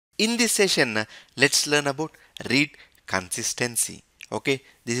In this session, let's learn about read consistency. Okay,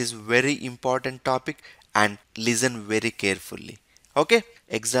 this is very important topic and listen very carefully. Okay,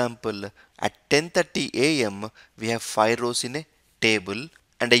 example, at 10:30 a.m. we have 5 rows in a table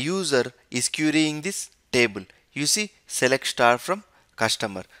and a user is querying this table. You see, select star from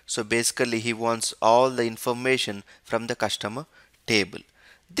customer. So basically he wants all the information from the customer table.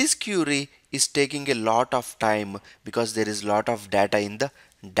 This query is taking a lot of time because there is lot of data in the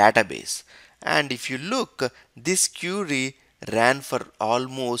database. And if you look, this query ran for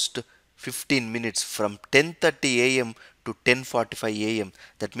almost 15 minutes from 10:30 a.m. to 10:45 a.m.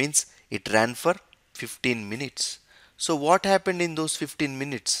 That means it ran for 15 minutes. So what happened in those 15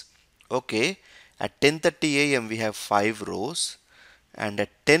 minutes? Okay, at 10:30 a.m. we have 5 rows, and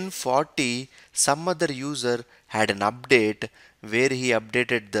at 10:40 some other user had an update where he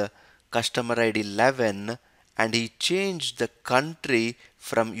updated the customer ID 11 and he changed the country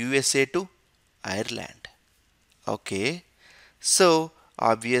from USA to Ireland. Okay, so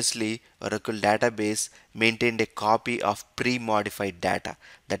obviously Oracle database maintained a copy of pre-modified data.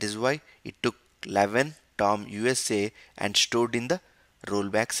 That is why it took 11 Tom USA and stored in the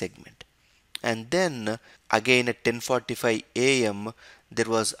rollback segment. And then again at 10:45 a.m.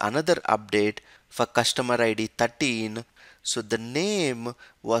 there was another update for customer ID 13. So the name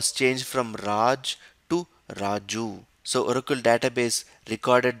was changed from Raj to Raju. So Oracle database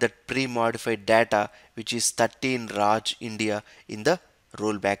recorded that pre-modified data, which is 13 Raj India, in the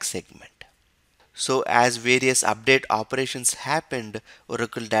rollback segment. So as various update operations happened,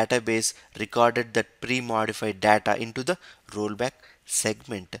 Oracle database recorded that pre-modified data into the rollback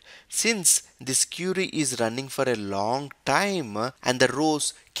segment. Since this query is running for a long time and the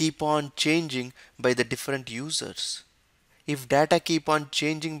rows keep on changing by the different users. If data keep on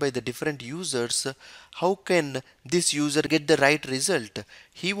changing by the different users, how can this user get the right result?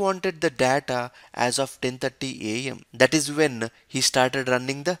 He wanted the data as of 10:30 a.m. That is when he started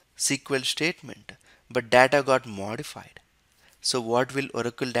running the SQL statement, but data got modified. So what will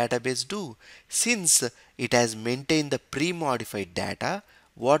Oracle database do? Since it has maintained the pre-modified data,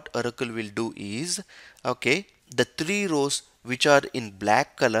 what Oracle will do is, okay, the 3 rows which are in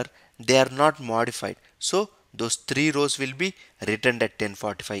black color, they are not modified. So those 3 rows will be returned at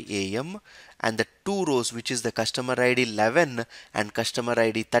 10:45 a.m. and the 2 rows, which is the customer ID 11 and customer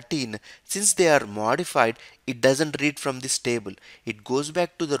ID 13, since they are modified, it doesn't read from this table. It goes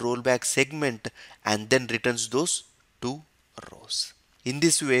back to the rollback segment and then returns those 2 rows. In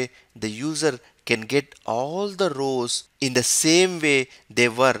this way, the user can get all the rows in the same way they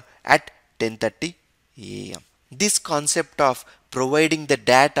were at 10:30 a.m. This concept of providing the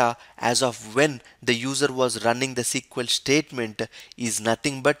data as of when the user was running the SQL statement is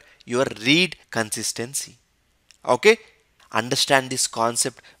nothing but your read consistency. Okay? Understand this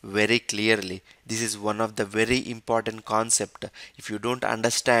concept very clearly. This is one of the very important concept. If you don't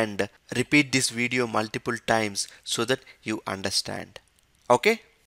understand, repeat this video multiple times so that you understand. Okay?